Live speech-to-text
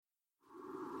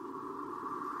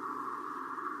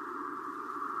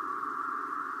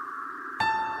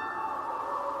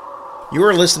You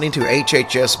are listening to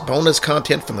HHS bonus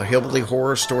content from the Hillbilly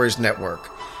Horror Stories Network.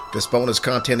 This bonus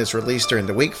content is released during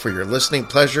the week for your listening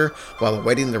pleasure while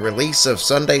awaiting the release of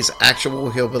Sunday's actual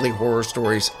Hillbilly Horror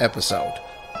Stories episode.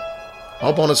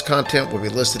 All bonus content will be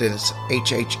listed as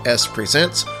HHS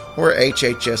Presents or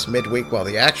HHS Midweek, while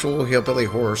the actual Hillbilly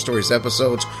Horror Stories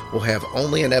episodes will have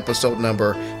only an episode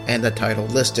number and the title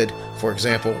listed, for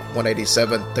example,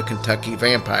 187, The Kentucky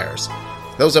Vampires.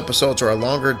 Those episodes are a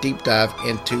longer deep dive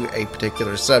into a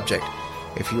particular subject.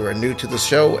 If you are new to the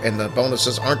show and the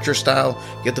bonuses aren't your style,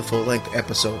 get the full-length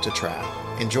episode to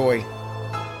try. Enjoy.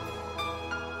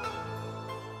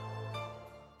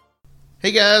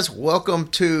 Hey guys, welcome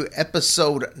to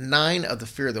episode 9 of the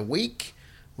Fear of the Week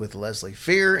with Leslie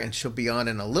Fear, and she'll be on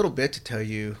in a little bit to tell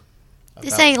you about...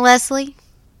 This ain't Leslie?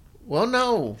 Well,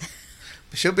 no.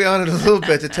 She'll be on in a little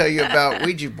bit to tell you about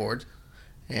Ouija boards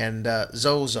and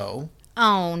Zozo.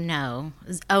 Oh, no.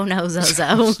 Oh, no,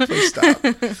 Zozo. Please stop.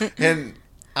 And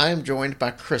I am joined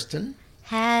by Kristen.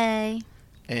 Hey.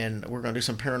 And we're going to do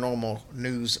some paranormal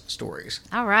news stories.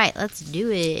 All right, let's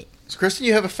do it. So, Kristen,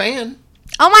 you have a fan.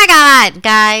 Oh, my God,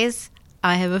 guys.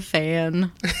 I have a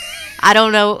fan. I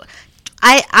don't know.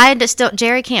 I just still,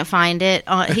 Jerry can't find it.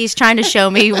 He's trying to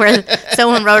show me where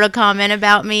someone wrote a comment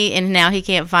about me, and now he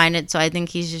can't find it, so I think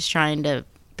he's just trying to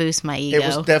boost my ego. It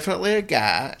was definitely a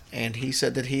guy, and he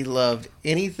said that he loved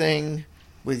anything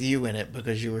with you in it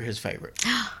because you were his favorite.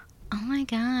 Oh, my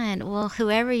God. Well,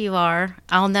 whoever you are,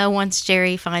 I'll know once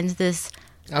Jerry finds this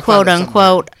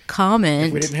quote-unquote comment.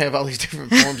 If we didn't have all these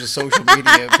different forms of social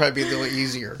media, it would probably be a little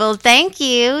easier. Well, thank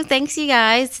you. Thanks, you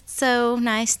guys. It's so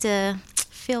nice to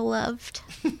feel loved.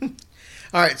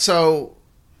 All right, so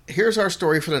here's our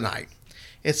story for the night.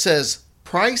 It says,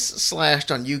 price slashed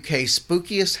on UK's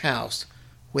spookiest house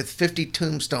with 50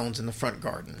 tombstones in the front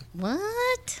garden.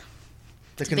 What?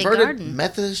 The converted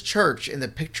Methodist church in the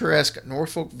picturesque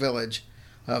Norfolk village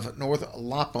of North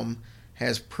Lopham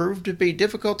has proved to be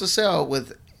difficult to sell,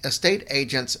 with estate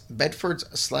agents Bedford's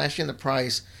slashing the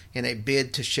price in a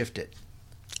bid to shift it.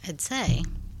 I'd say.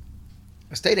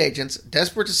 Estate agents,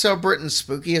 desperate to sell Britain's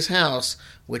spookiest house,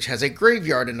 which has a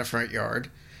graveyard in the front yard,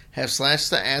 have slashed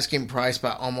the asking price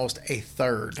by almost a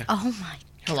third. Oh, my God.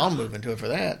 Hell, I'll move into it for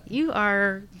that. You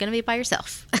are going to be by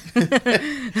yourself.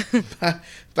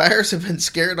 Buyers have been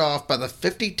scared off by the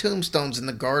 50 tombstones in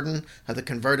the garden of the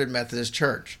converted Methodist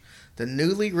church. The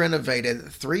newly renovated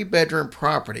 3-bedroom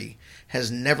property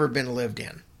has never been lived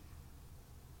in.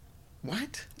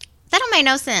 What? That don't make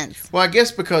no sense. Well, I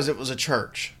guess because it was a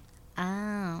church.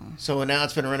 Oh. So now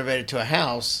it's been renovated to a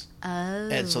house. Oh.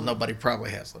 And so nobody probably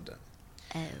has lived in it.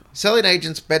 Oh. Selling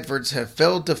agents Bedford's have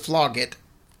failed to flog it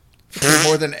for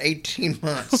more than 18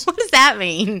 months. What does that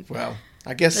mean? Well,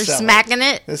 I guess they're smacking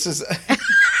it. This is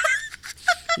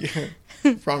yeah,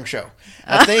 wrong show.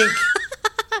 I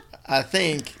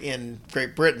think in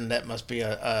Great Britain that must be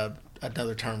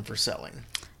another term for selling.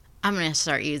 I'm going to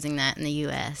start using that in the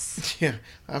U.S. Yeah,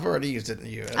 I've already used it in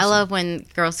the U.S. I love when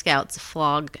Girl Scouts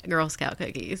flog Girl Scout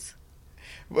cookies.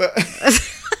 Well,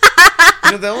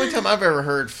 the only time I've ever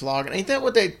heard flogging, ain't that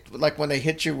what they, like when they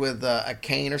hit you with a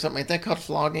cane or something, ain't that called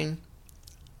flogging?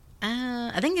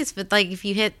 I think it's like if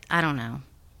you hit, I don't know.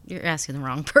 You're asking the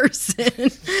wrong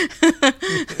person.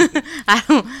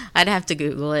 I'd have to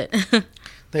Google it.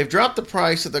 They've dropped the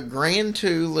price of the Grand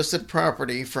 2 listed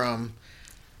property from,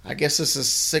 I guess this is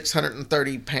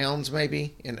 £630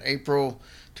 maybe, in April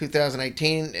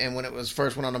 2018, and when it was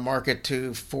first went on the market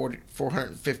to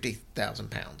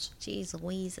 £450,000. Jeez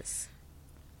Louises.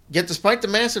 Yet despite the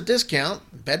massive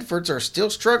discount, Bedfords are still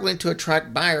struggling to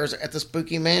attract buyers at the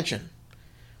spooky mansion.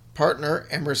 Partner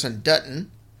Emerson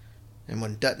Dutton, and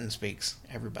when Dutton speaks,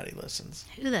 everybody listens.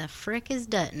 Who the frick is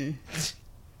Dutton?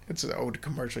 It's an old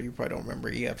commercial. You probably don't remember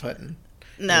E.F. Hutton.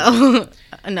 No.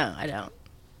 No, I don't.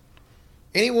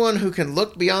 Anyone who can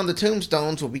look beyond the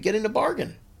tombstones will be getting a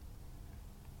bargain.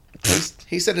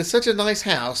 He said it's such a nice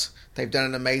house, they've done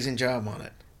an amazing job on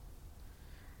it.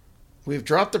 We've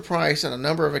dropped the price on a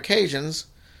number of occasions.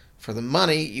 For the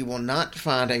money, you will not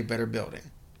find a better building.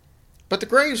 But the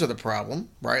graves are the problem,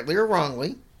 rightly or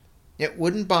wrongly. It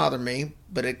wouldn't bother me,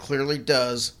 but it clearly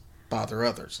does bother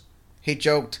others. He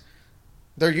joked,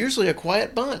 they're usually a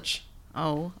quiet bunch.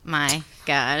 Oh my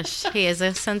gosh. He has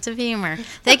a sense of humor.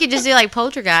 They could just do like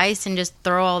Poltergeist and just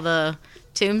throw all the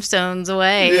tombstones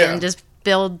away and just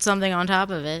build something on top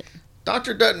of it.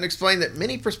 Dr. Dutton explained that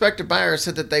many prospective buyers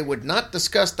said that they would not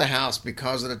discuss the house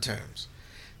because of the tombs.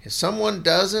 If someone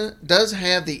does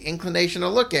have the inclination to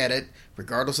look at it,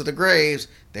 regardless of the graves,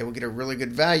 they will get a really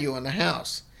good value on the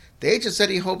house. The agent said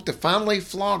he hoped to finally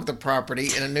flog the property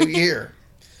in a new year.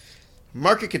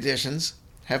 Market conditions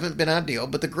haven't been ideal,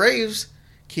 but the graves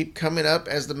keep coming up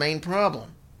as the main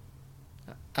problem.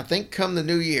 I think come the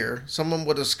new year, someone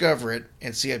will discover it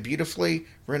and see a beautifully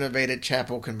renovated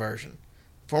chapel conversion.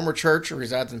 Former church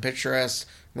resides in picturesque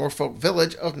Norfolk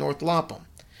village of North Lopham.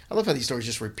 I love how these stories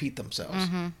just repeat themselves.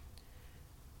 Mm-hmm.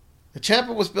 The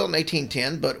chapel was built in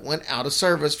 1810, but went out of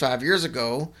service 5 years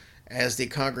ago as the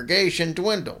congregation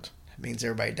dwindled. That means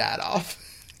everybody died off.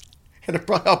 And they're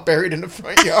probably all buried in the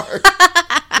front yard.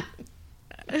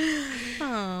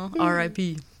 Oh,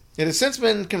 R.I.P. It has since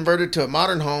been converted to a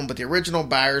modern home, but the original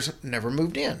buyers never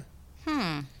moved in.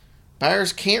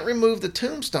 Buyers can't remove the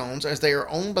tombstones as they are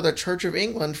owned by the Church of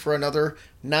England for another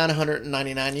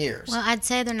 999 years. Well, I'd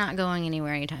say they're not going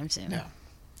anywhere anytime soon. No.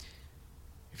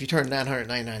 If you turn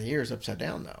 999 years upside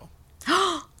down, though.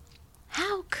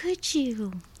 How could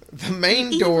you? The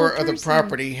main door of the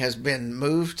property has been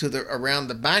moved to around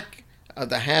the back of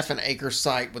the half-an-acre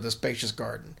site with a spacious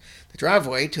garden. The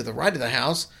driveway to the right of the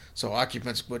house, so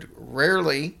occupants would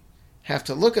rarely have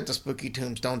to look at the spooky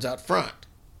tombstones out front.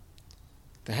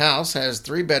 The house has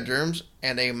 3 bedrooms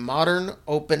and a modern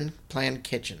open-plan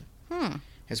kitchen.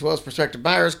 As well as prospective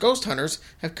buyers, ghost hunters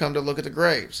have come to look at the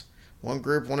graves. One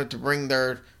group wanted to bring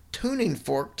their tuning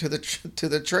fork to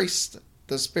trace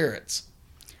the spirits.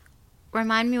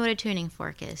 Remind me what a tuning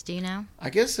fork is. Do you know? I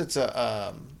guess it's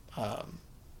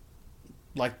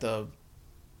like the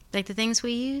things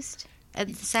we used at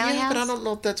the Sally yeah, house? but I don't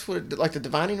know if that's what like the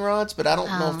divining rods. But I don't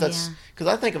know if that's because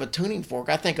I think of a tuning fork.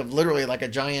 I think of literally like a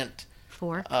giant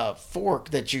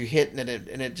fork that you hit and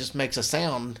it just makes a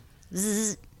sound.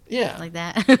 Zzz, yeah, like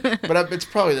that. But it's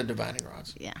probably the divining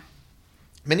rods. Yeah.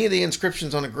 Many of the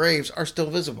inscriptions on the graves are still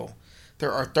visible.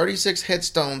 There are 36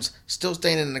 headstones still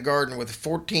standing in the garden with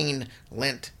 14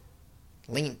 leant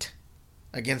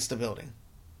against the building.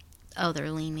 Oh, they're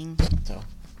leaning. So, what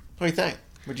do you think?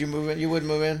 Would you move in? You would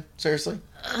move in? Seriously?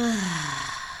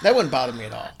 That wouldn't bother me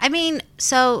at all. I mean,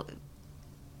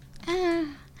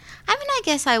 I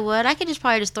guess I would. I could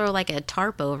probably just throw like a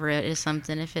tarp over it or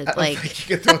something if it's I don't think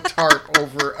you could throw a tarp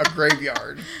over a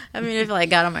graveyard. I mean, if it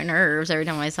got on my nerves every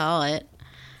time I saw it.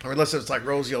 Or unless it's like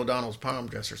Rosie O'Donnell's prom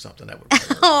dress or something, that would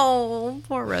work. Oh,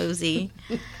 poor Rosie.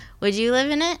 Would you live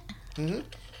in it? Mm-hmm.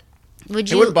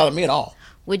 It wouldn't bother me at all.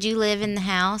 Would you live in the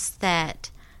house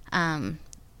that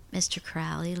Mr.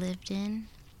 Crowley lived in?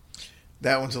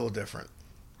 That one's a little different.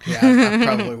 Yeah, I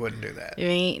probably wouldn't do that.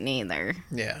 Me neither.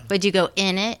 Yeah. Would you go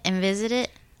in it and visit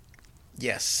it?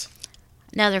 Yes.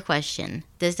 Another question.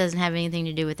 This doesn't have anything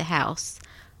to do with the house.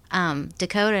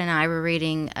 Dakota and I were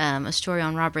reading a story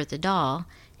on Robert the Doll,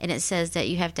 and it says that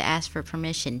you have to ask for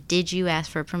permission. Did you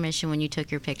ask for permission when you took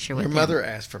your picture with him? Your mother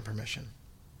asked for permission.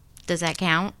 Does that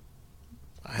count?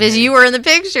 Because you were in the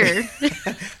picture.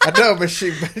 I know, but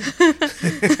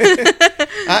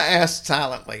I asked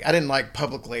silently. I didn't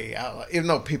publicly, even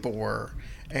though people were.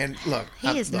 And look.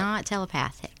 He is not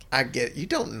telepathic. I get you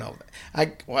don't know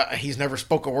that. He's never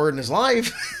spoke a word in his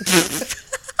life.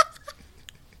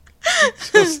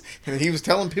 And he was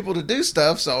telling people to do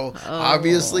stuff, so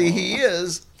obviously he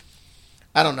is.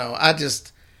 I don't know.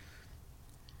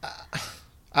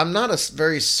 I'm not a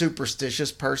very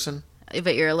superstitious person.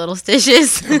 But you're a little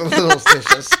stitious. I'm a little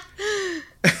stitious.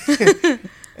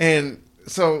 And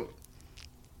so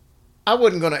I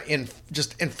wasn't going to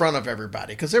just in front of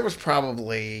everybody because there was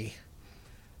probably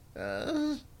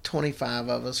 25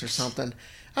 of us or something.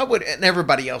 And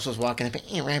everybody else was walking up.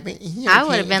 I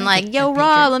would have been like, "Yo,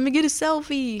 Rob, let me get a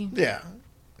selfie." Yeah,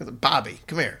 Bobby,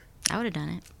 come here. I would have done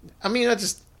it. I mean,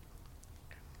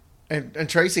 and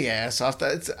Tracy asked.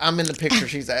 I'm in the picture.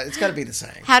 She's at. It's got to be the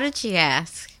same. How did she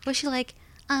ask? Was she like,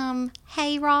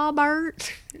 "Hey,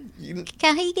 Robert,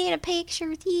 can he get a picture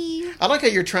with you?" I like how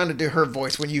you're trying to do her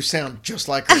voice when you sound just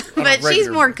like her. But she's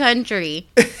more country.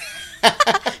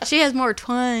 She has more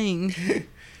twang.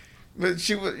 But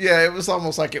she was, yeah, it was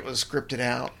almost like it was scripted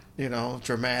out,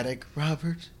 dramatic.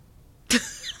 Robert,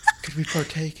 could we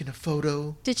partake in a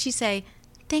photo? Did she say,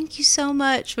 "Thank you so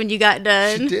much" when you got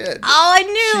done? She did. Oh, I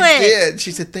knew it. She did.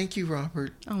 She said, "Thank you,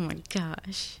 Robert." Oh my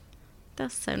gosh.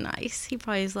 That's so nice. He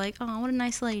probably is like, "Oh, what a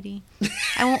nice lady.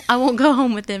 I won't go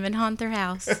home with them and haunt their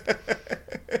house."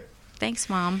 Thanks,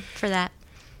 Mom, for that.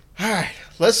 All right.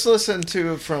 Let's listen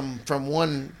to from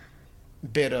one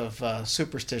bit of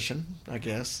superstition, I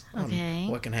guess. Okay.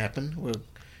 What can happen. We'll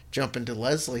jump into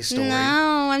Leslie's story.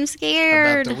 No, I'm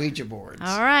scared. About the Ouija boards.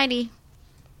 Alrighty.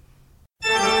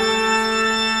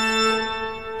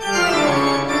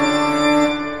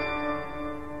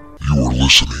 You are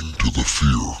listening to The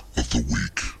Fear of the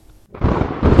Week.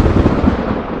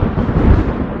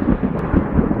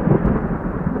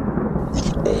 With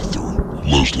author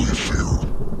Leslie Fear.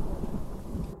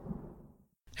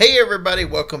 everybody.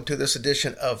 Welcome to this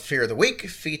edition of Fear of the Week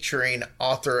featuring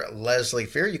author Leslie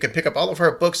Fear. You can pick up all of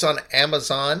her books on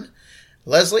Amazon.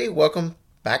 Leslie, welcome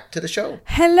back to the show.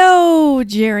 Hello,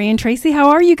 Jerry and Tracy. How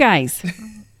are you guys?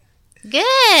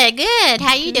 Good.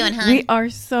 How you doing, hon?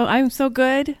 I'm so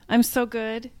good.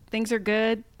 Things are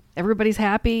good. Everybody's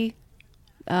happy.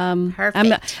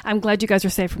 Perfect. I'm glad you guys are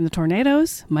safe from the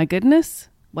tornadoes. My goodness.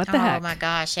 What the heck? Oh my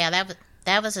gosh. Yeah,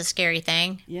 that was a scary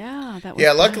thing. Yeah, that was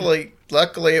Yeah, bad.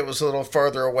 luckily it was a little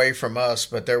farther away from us,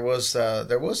 but there was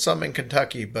some in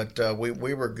Kentucky, but we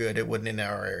were good. It wasn't in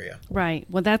our area. Right.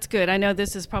 Well, that's good. I know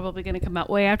this is probably going to come out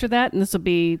way after that, and this will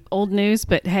be old news,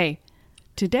 but hey,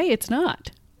 today it's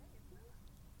not.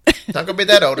 It's not going to be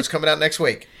that old. It's coming out next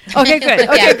week. Okay, good.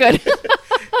 Okay,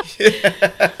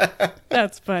 good.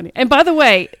 That's funny. And by the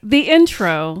way, the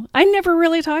intro, I never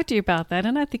really talked to you about that,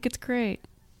 and I think it's great.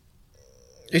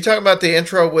 You talking about the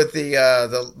intro with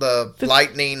the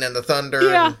lightning and the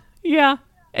thunder? Yeah.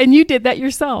 And you did that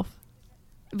yourself.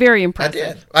 Very I impressive.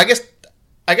 did. I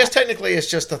guess technically it's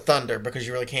just the thunder because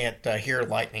you really can't hear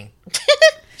lightning.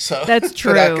 So That's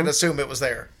true. But I can assume it was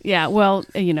there. Yeah, well,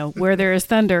 where there is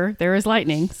thunder, there is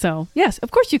lightning. So, yes,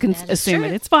 of course you can That is assume true.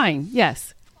 it. It's fine.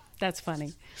 Yes. That's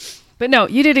funny. But no,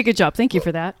 you did a good job. Thank you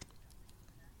for that.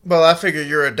 Well, I figure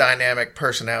you're a dynamic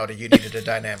personality. You needed a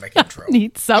dynamic intro.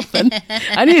 Need something.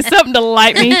 I need something to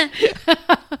light me.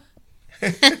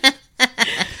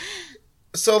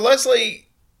 So, Leslie,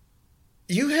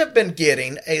 you have been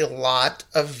getting a lot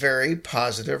of very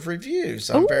positive reviews.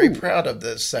 I'm very Ooh. proud of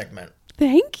this segment.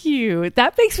 Thank you.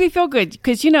 That makes me feel good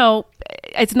because,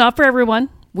 it's not for everyone.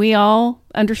 We all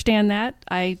understand that.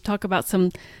 I talk about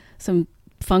some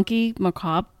funky,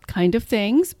 macabre kind of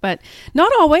things, but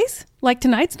not always. Like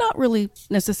tonight's not really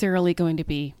necessarily going to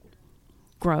be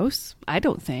gross, I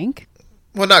don't think.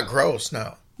 Well, not gross,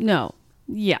 no. No.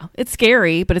 Yeah. It's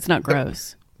scary, but it's not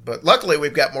gross. But luckily,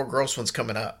 we've got more gross ones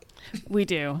coming up. We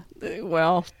do.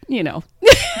 Well, it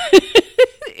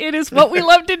is what we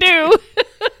love to do.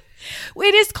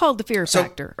 It is called the fear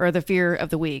factor or the fear of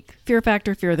the week. Fear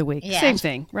factor, fear of the week. Yeah. Same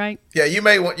thing, right? Yeah, you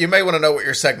may want to know what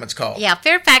your segment's called. Yeah,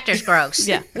 fear factor's gross.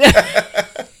 Yeah.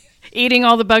 Eating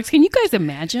all the bugs. Can you guys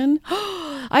imagine?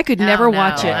 I could never no.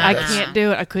 watch it. I Wow. can't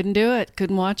do it. I couldn't do it.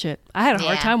 Couldn't watch it. I had a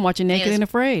hard Yeah. time watching It Naked was- and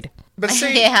Afraid. But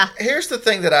see, Yeah. here's the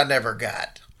thing that I never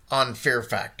got on Fear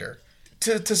Factor.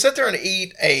 To sit there and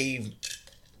eat a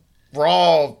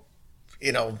raw,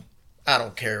 I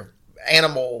don't care,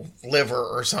 animal liver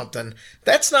or something,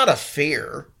 that's not a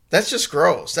fear. That's just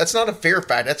gross. That's not a fear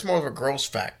factor. That's more of a gross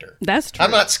factor. That's true.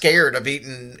 I'm not scared of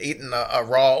eating a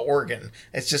raw organ.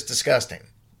 It's just disgusting.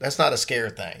 That's not a scare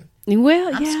thing.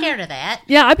 Well, I'm yeah. scared of that.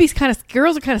 Yeah, I'd be kind of,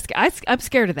 girls are kind of scared. I'm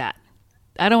scared of that.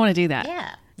 I don't want to do that.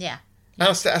 Yeah.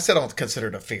 I still don't consider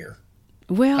it a fear.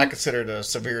 Well, I consider it a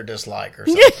severe dislike or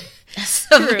something.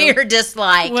 Severe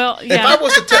dislike. well, If yeah. I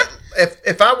was to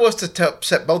if I was to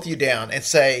set both of you down and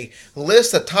say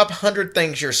list the top 100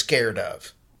 things you're scared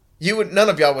of, none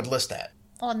of y'all would list that.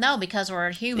 Well, no, because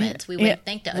we're humans. We wouldn't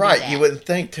think to do Right, that. you wouldn't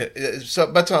think to. So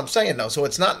that's what I'm saying, though. So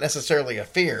it's not necessarily a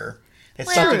fear. It's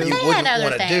Well, something you they wouldn't had other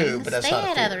want to things. do, but that's they not a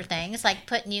had fear. other things, like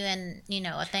putting you in,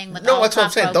 a thing with No, all that's what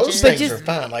I'm saying. Those cockroaches. things just- are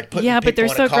fine, like putting Yeah, but people they're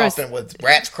in a so gross. coffin with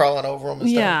rats crawling over them and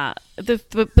stuff. Yeah,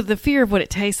 but the fear of what it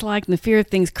tastes like and the fear of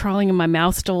things crawling in my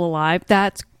mouth still alive,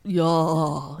 that's,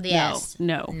 Yes.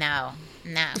 no. No.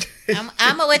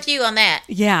 I'm with you on that.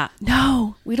 Yeah,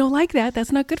 no, we don't like that.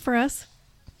 That's not good for us.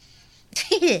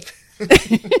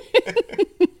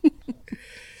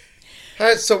 All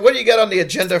right, so what do you got on the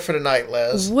agenda for tonight,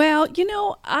 Les? Well,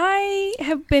 I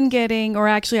have been getting, or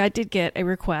actually I did get a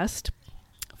request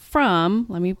from,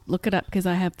 let me look it up because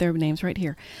I have their names right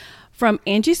here, from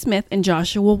Angie Smith and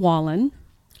Joshua Wallen.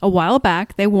 A while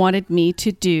back, they wanted me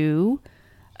to do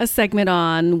a segment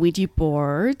on Ouija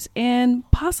boards and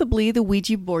possibly the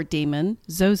Ouija board demon,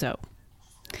 Zozo.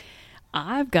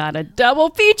 I've got a double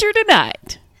feature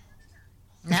tonight.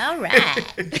 All right.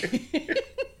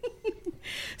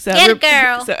 So, Get it,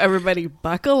 girl. So everybody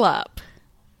buckle up.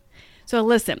 So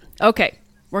listen, okay,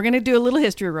 we're going to do a little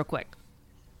history real quick.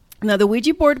 Now, the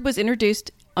Ouija board was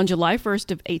introduced on July 1st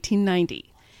of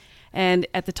 1890. And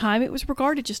at the time, it was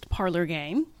regarded just a parlor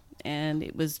game. And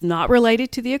it was not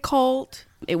related to the occult.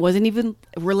 It wasn't even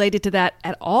related to that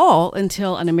at all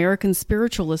until an American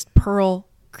spiritualist, Pearl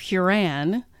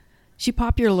Curran, she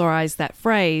popularized that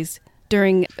phrase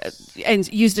during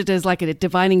and used it as like a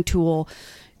divining tool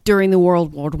during the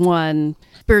World War I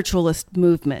spiritualist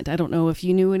movement. I don't know if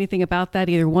you knew anything about that,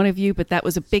 either one of you, but that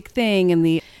was a big thing in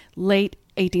the late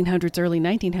 1800s, early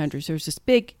 1900s. There was this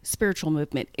big spiritual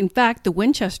movement. In fact, the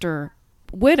Winchester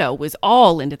widow was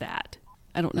all into that.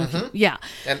 I don't know. Yeah.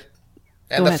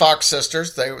 And Go the ahead. Fox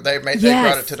sisters, they Yes.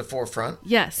 brought it to the forefront.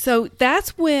 Yes. So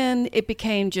that's when it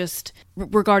became just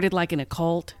regarded like an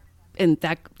occult, and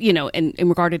that, you know, and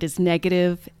regarded as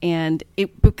negative. And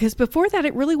because before that,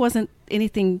 it really wasn't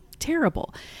anything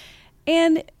terrible.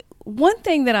 And one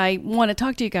thing that I want to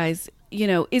talk to you guys, you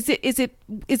know, is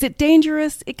it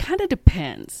dangerous? It kind of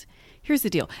depends. Here's the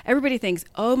deal. Everybody thinks,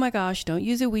 oh my gosh, don't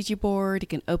use a Ouija board. It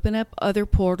can open up other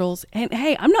portals. And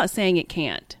hey, I'm not saying it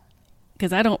can't,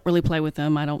 because I don't really play with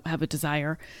them. I don't have a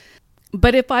desire.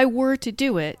 But if I were to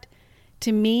do it,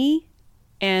 to me,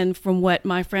 and from what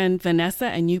my friend Vanessa,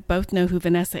 and you both know who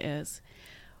Vanessa is,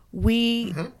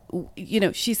 you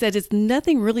know, she said it's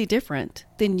nothing really different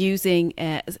than using,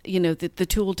 as you know, the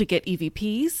tool to get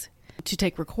EVPs, to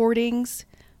take recordings,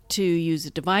 to use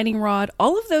a divining rod.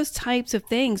 All of those types of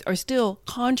things are still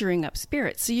conjuring up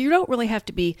spirits. So you don't really have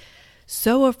to be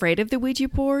so afraid of the Ouija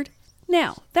board.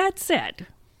 Now, that said,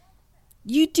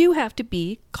 you do have to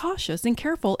be cautious and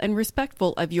careful and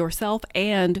respectful of yourself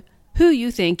and who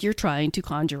you think you're trying to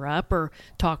conjure up or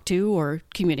talk to or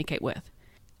communicate with.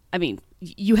 I mean,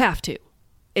 you have to.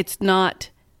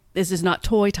 This is not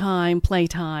toy time, play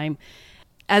time.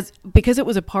 Because it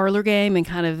was a parlor game and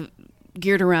kind of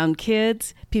geared around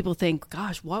kids, people think,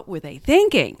 gosh, what were they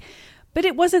thinking? But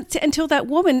it wasn't until that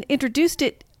woman introduced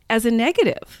it as a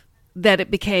negative that it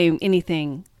became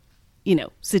anything, you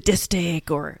know,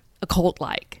 sadistic or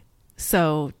occult-like.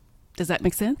 So does that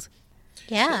make sense?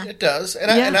 Yeah. It does. And,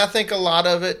 Yeah. and I think a lot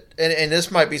of it, and this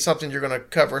might be something you're going to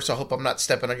cover, so I hope I'm not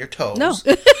stepping on your toes. No.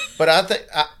 But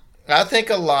I think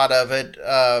a lot of it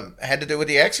had to do with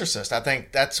The Exorcist. I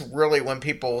think that's really when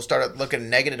people started looking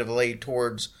negatively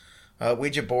towards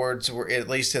Ouija boards, at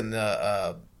least in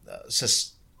the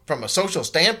from a social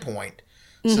standpoint.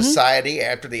 Society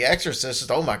after The Exorcist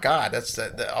is, oh my God,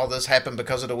 all this happened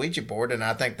because of the Ouija board, and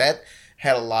I think that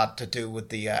had a lot to do with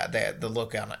the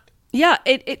look on it. Yeah,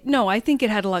 no, I think it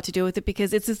had a lot to do with it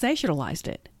because it sensationalized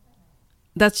it.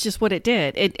 That's just what it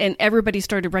did. And everybody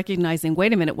started recognizing,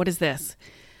 wait a minute, what is this?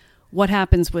 What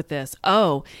happens with this?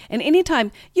 Oh, and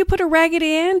anytime you put a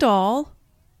Raggedy Ann doll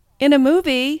in a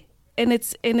movie and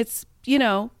it's, you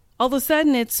know, all of a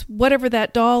sudden it's whatever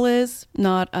that doll is,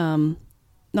 not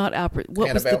Alfred.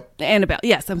 What Annabelle. was Annabelle?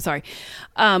 Yes, I'm sorry.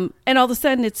 And all of a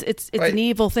sudden it's Right. an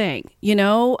evil thing, you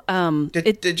know?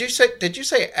 Did you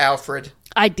say Alfred?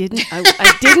 I didn't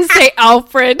say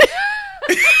Alfred.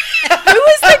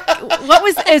 What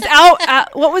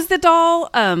was the doll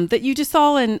that you just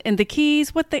saw in the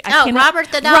Keys? Robert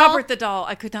the doll. Robert the doll.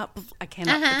 I could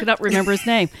not remember his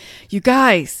name. You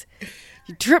guys,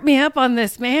 you tripped me up on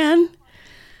this, man.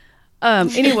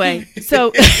 Anyway,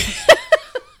 so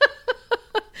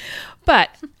but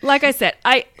like I said,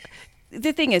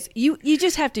 the thing is, you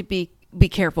just have to be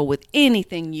careful with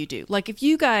anything you do. Like if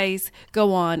you guys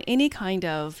go on any kind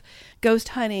of ghost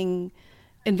hunting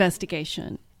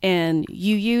investigation and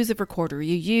you use a recorder,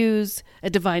 you use a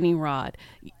divining rod,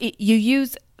 you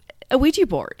use a Ouija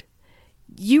board,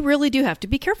 you really do have to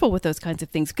be careful with those kinds of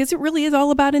things because it really is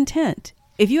all about intent.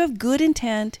 If you have good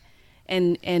intent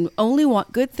and only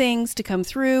want good things to come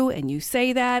through and you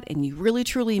say that and you really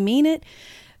truly mean it,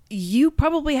 you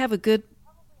probably have a good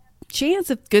chance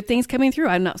of good things coming through.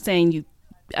 I'm not saying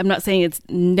it's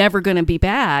never going to be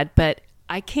bad, but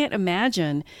I can't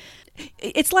imagine.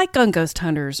 It's like on Ghost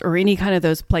Hunters or any kind of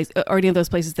those places, or any of those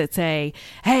places that say,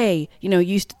 "Hey, you know,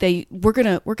 we're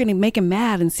gonna make them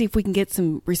mad and see if we can get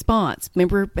some response."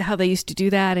 Remember how they used to do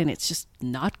that, and it's just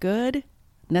not good.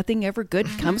 Nothing ever good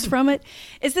comes from it.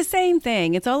 It's the same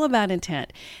thing. It's all about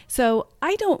intent. So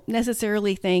I don't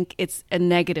necessarily think it's a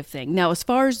negative thing. Now, as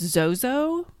far as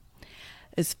Zozo,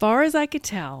 as far as I could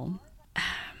tell,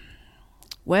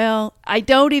 well, I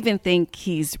don't even think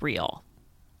he's real.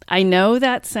 I know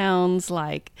that sounds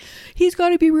like he's got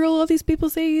to be real. All these people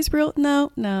say he's real.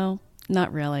 No,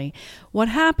 not really. What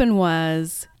happened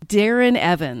was Darren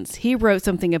Evans, he wrote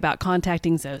something about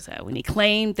contacting Zozo, and he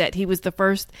claimed that he was the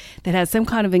first that had some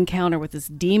kind of encounter with this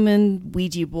demon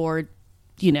Ouija board,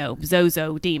 you know,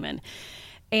 Zozo demon.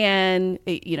 And,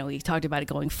 you know, he talked about it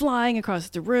going flying across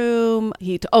the room.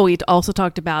 He also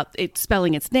talked about it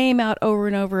spelling its name out over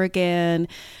and over again.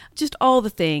 Just all the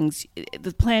things.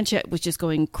 The planchette was just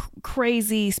going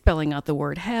crazy, spelling out the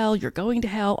word hell. You're going to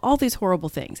hell. All these horrible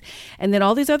things. And then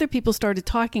all these other people started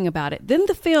talking about it. Then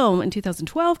the film in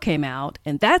 2012 came out,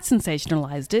 and that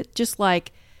sensationalized it, just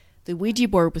like the Ouija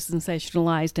board was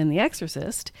sensationalized in The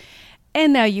Exorcist.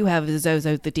 And now you have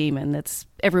Zozo the demon that's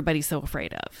everybody's so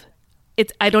afraid of.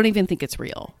 I don't even think it's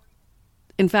real.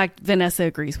 In fact, Vanessa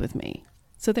agrees with me.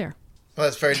 So there. Well,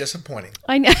 that's very disappointing.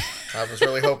 I know. I was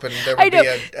really hoping there would be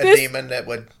a demon that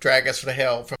would drag us to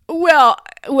hell. Well,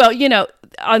 you know,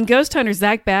 on Ghost Hunter,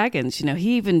 Zach Baggins,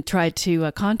 he even tried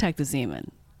to contact the Zeman.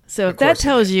 So if that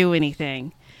tells you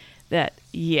anything, that,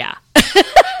 yeah.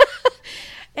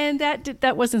 And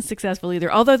that wasn't successful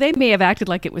either. Although they may have acted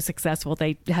like it was successful.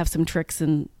 They have some tricks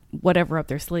and whatever up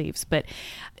their sleeves. But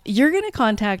you're going to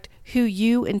contact who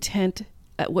you intend,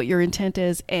 what your intent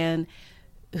is, and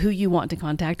who you want to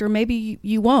contact, or maybe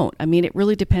you won't. I mean, it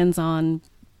really depends on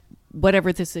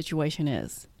whatever the situation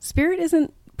is. Spirit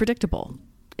isn't predictable.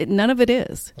 None of it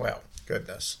is. Well,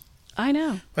 goodness. I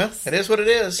know. Well, it is what it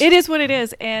is. It is what it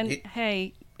is. And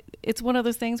hey, it's one of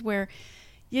those things where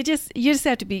you just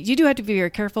have to be, you do have to be very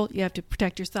careful. You have to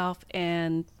protect yourself,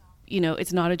 and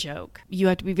it's not a joke. You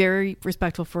have to be very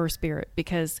respectful for spirit,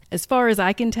 because as far as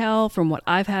I can tell from what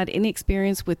I've had any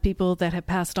experience with people that have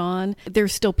passed on, they're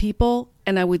still people.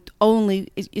 And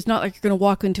it's not like you're going to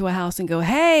walk into a house and go,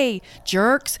 hey,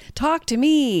 jerks, talk to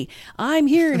me. I'm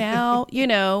here now,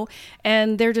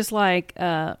 and they're just like,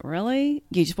 really?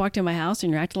 You just walked in my house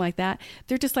and you're acting like that?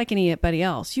 They're just like anybody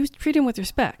else. You treat them with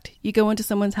respect. You go into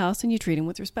someone's house and you treat them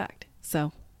with respect.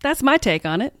 So that's my take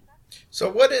on it.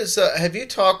 So what is, have you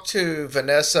talked to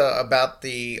Vanessa about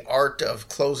the art of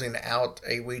closing out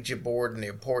a Ouija board and the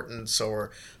importance,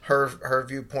 or her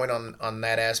viewpoint on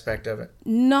that aspect of it?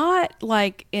 Not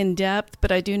like in depth,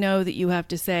 but I do know that you have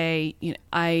to say,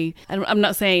 I'm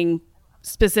not saying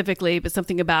specifically, but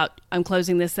something about, I'm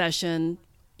closing this session.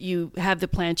 You have the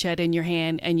planchette in your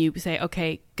hand and you say,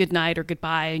 okay, good night or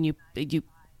goodbye. And you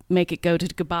make it go to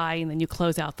goodbye, and then you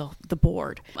close out the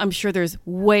board. I'm sure there's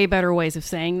way better ways of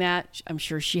saying that. I'm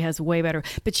sure she has way better,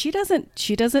 but she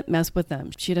doesn't mess with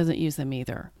them. She doesn't use them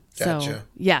either. Gotcha. So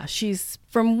yeah,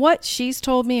 from what she's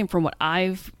told me and from what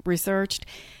I've researched,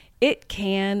 it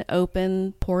can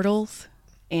open portals,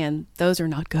 and those are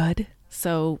not good.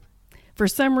 So for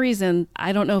some reason,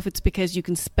 I don't know if it's because you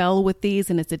can spell with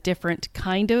these and it's a different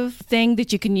kind of thing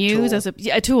that you can use tool. as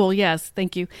a tool. Yes,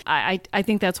 thank you. I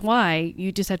think that's why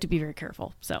you just have to be very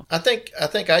careful. So I think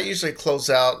I usually close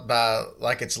out by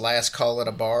like it's last call at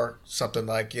a bar, something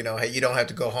like, hey, you don't have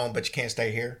to go home, but you can't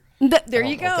stay here. There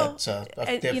you go. If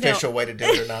that's the official way to do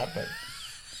it or not, but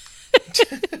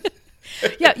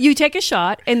yeah, you take a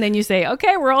shot and then you say,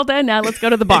 okay, we're all done now. Let's go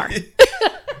to the bar.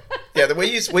 Yeah, we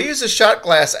use a shot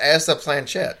glass as the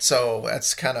planchette, so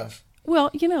that's kind of,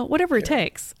 well, whatever it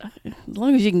takes, as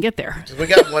long as you can get there. We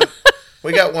got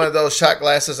one of those shot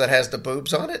glasses that has the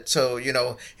boobs on it, so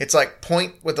it's like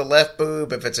point with the left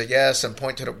boob if it's a yes, and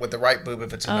point with the right boob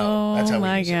if it's a no. That's how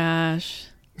we use gosh,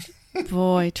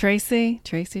 boy, Tracy,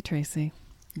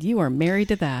 you are married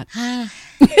to that.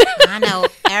 I know,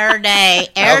 every day,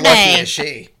 How lucky is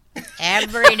she?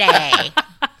 every day.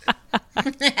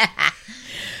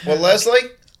 Well, Leslie,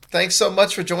 thanks so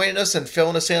much for joining us and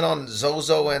filling us in on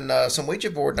Zozo and some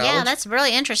Ouija board knowledge. Yeah, that's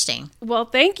really interesting. Well,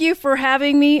 thank you for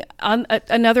having me on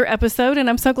another episode, and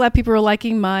I'm so glad people are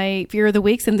liking my Fear of the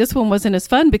Weeks, and this one wasn't as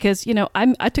fun because,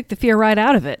 I took the fear right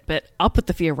out of it, but I'll put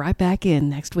the fear right back in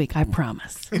next week, I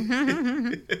promise.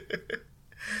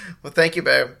 Well, thank you,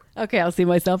 babe. Okay, I'll see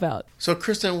myself out. So,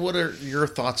 Kristen, what are your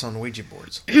thoughts on Ouija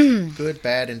boards? Good,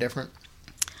 bad, indifferent?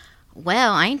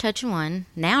 Well, I ain't touching one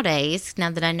nowadays,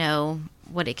 now that I know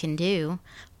what it can do.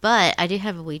 But I do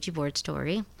have a Ouija board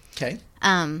story. Okay.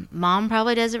 Mom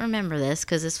probably doesn't remember this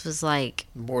because this was like...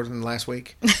 More than last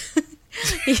week?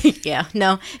 Yeah,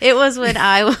 no. It was when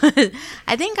I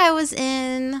think I was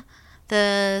in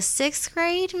the 6th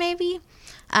grade, maybe.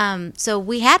 So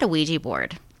we had a Ouija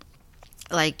board.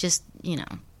 Like, just,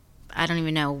 I don't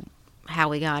even know how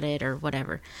we got it or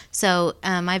whatever. So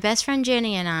my best friend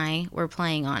Jenny and I were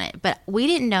playing on it, but we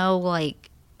didn't know like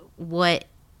what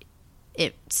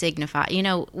it signified.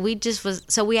 We just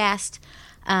so we asked,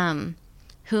 who am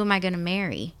I going to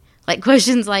marry? Like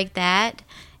questions like that.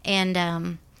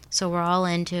 And so we're all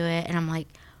into it, and I'm like,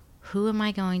 who am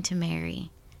I going to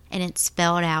marry? And it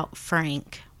spelled out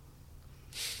Frank.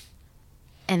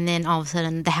 And then all of a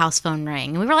sudden the house phone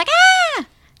rang, and we were like, ah!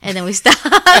 And then we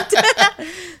stopped.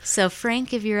 So,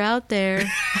 Frank, if you're out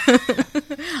there,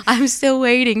 I'm still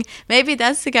waiting. Maybe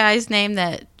that's the guy's name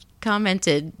that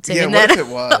commented saying what that. If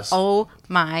it was? Oh,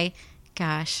 my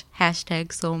gosh. Hashtag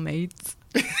soulmates.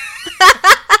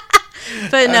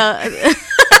 But no.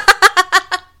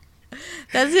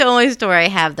 That's the only story I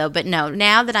have, though. But no,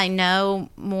 now that I know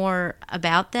more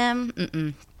about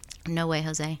them, no way,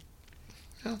 Jose.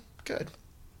 Oh, good.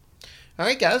 All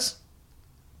right, guys.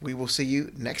 We will see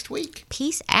you next week.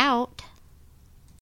 Peace out.